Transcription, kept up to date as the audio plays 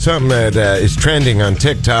Something that is trending on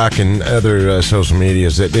TikTok and other social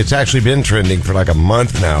medias. It's actually been trending for like a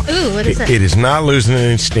month now. Ooh, what is it? It is not losing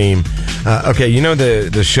any steam. Okay, you know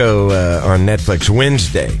the show on Netflix,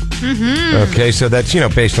 Wednesday. Mm-hmm. Okay, so that's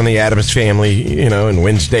based on the Addams family, and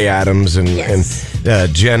Wednesday Addams and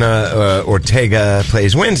Jenna Ortega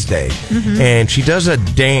plays Wednesday, and she does a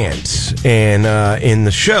dance and in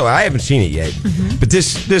the show. I haven't seen it yet, but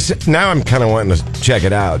this now I'm kind of wanting to check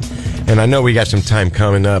it out. And I know we got some time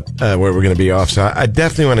coming up where we're going to be off, so I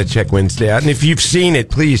definitely want to check Wednesday out. And if you've seen it,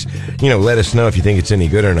 please, let us know if you think it's any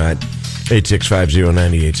good or not.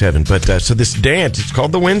 8650987. But so this dance, it's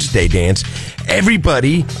called the Wednesday Dance.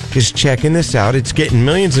 Everybody is checking this out. It's getting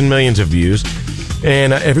millions and millions of views,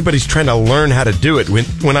 and everybody's trying to learn how to do it.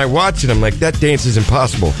 When I watch it, I'm like, that dance is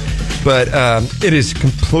impossible. But it is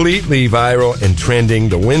completely viral and trending.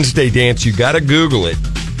 The Wednesday Dance, you got to Google it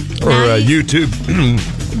or YouTube.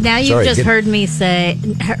 Now you just heard me say,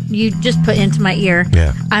 you just put into my ear,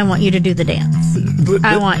 I want you to do the dance.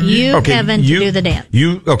 I want you, Kevin, to do the dance.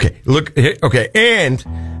 And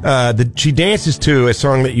she dances to a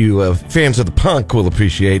song that you fans of the punk will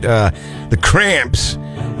appreciate, The Cramps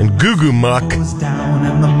and Goo Goo Muck.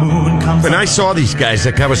 When I saw these guys,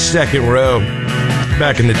 like I was second row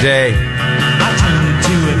back in the day. I turned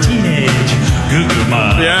into a teenage Goo Goo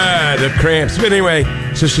Muck. Yeah, The Cramps. But anyway,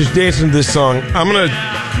 so she's dancing to this song. I'm going to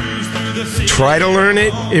try to learn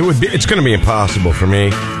it. It's going to be impossible for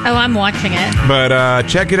me. Oh, I'm watching it. But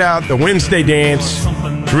check it out. The Wednesday Dance.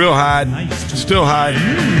 It's real hot. Still hot.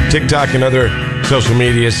 TikTok and other social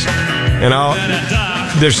medias. And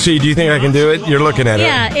do you think I can do it? You're looking at it.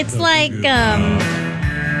 Yeah, it's like, it's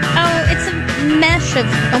a mesh of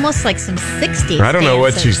almost like some 60s. I don't know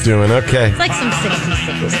what she's doing. Okay. It's like some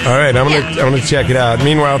 60s. All right, I'm gonna check it out.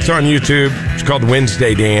 Meanwhile, it's on YouTube. It's called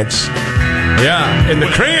Wednesday Dance. Yeah, and The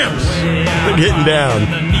Cramps. They're getting down.